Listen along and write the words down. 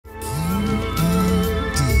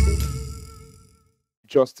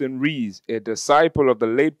Justin Rees, a disciple of the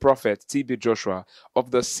late prophet T.B. Joshua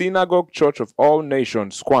of the Synagogue Church of All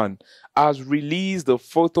Nations, Kwan, has released the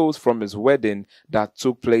photos from his wedding that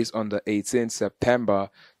took place on the 18th September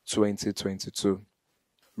 2022.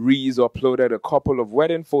 Rees uploaded a couple of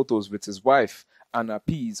wedding photos with his wife, Anna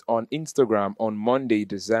Pease, on Instagram on Monday,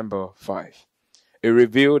 December 5. It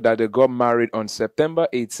revealed that they got married on September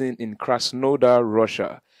 18 in Krasnodar,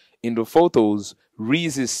 Russia. In the photos,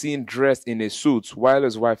 Rees is seen dressed in a suit while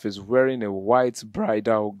his wife is wearing a white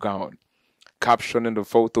bridal gown. Captioning the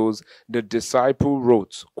photos, the disciple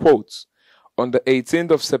wrote, quote, "On the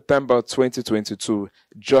 18th of September 2022,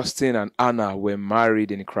 Justin and Anna were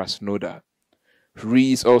married in Krasnodar."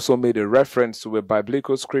 Rees also made a reference to a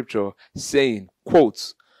biblical scripture saying,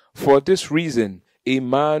 quote, "For this reason, a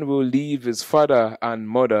man will leave his father and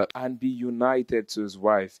mother and be united to his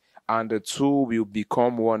wife, and the two will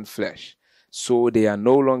become one flesh. So they are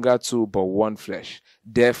no longer two, but one flesh.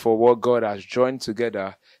 Therefore, what God has joined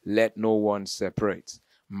together, let no one separate."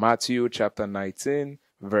 Matthew chapter 19,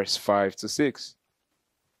 verse 5 to 6.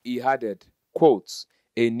 He added, quote,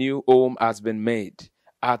 "A new home has been made.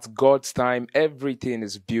 At God's time, everything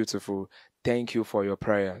is beautiful. Thank you for your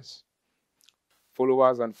prayers."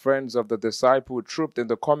 Followers and friends of the disciple trooped in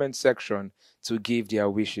the comment section to give their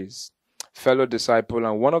wishes. Fellow disciple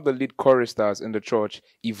and one of the lead choristers in the church,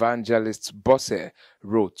 Evangelist Bosse,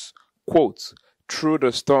 wrote, quote, "Through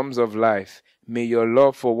the storms of life, may your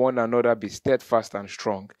love for one another be steadfast and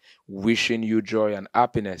strong. Wishing you joy and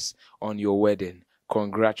happiness on your wedding.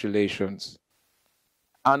 Congratulations."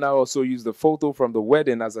 Anna also used the photo from the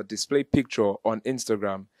wedding as a display picture on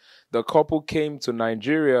Instagram. The couple came to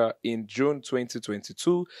Nigeria in June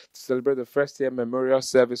 2022 to celebrate the first-year memorial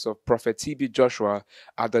service of Prophet T.B. Joshua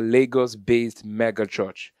at the Lagos-based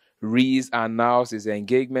megachurch. Rees announced his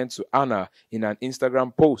engagement to Anna in an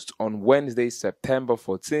Instagram post on Wednesday, September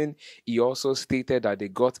 14. He also stated that they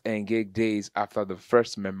got engaged days after the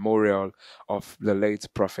first memorial of the late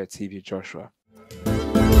Prophet T.B. Joshua.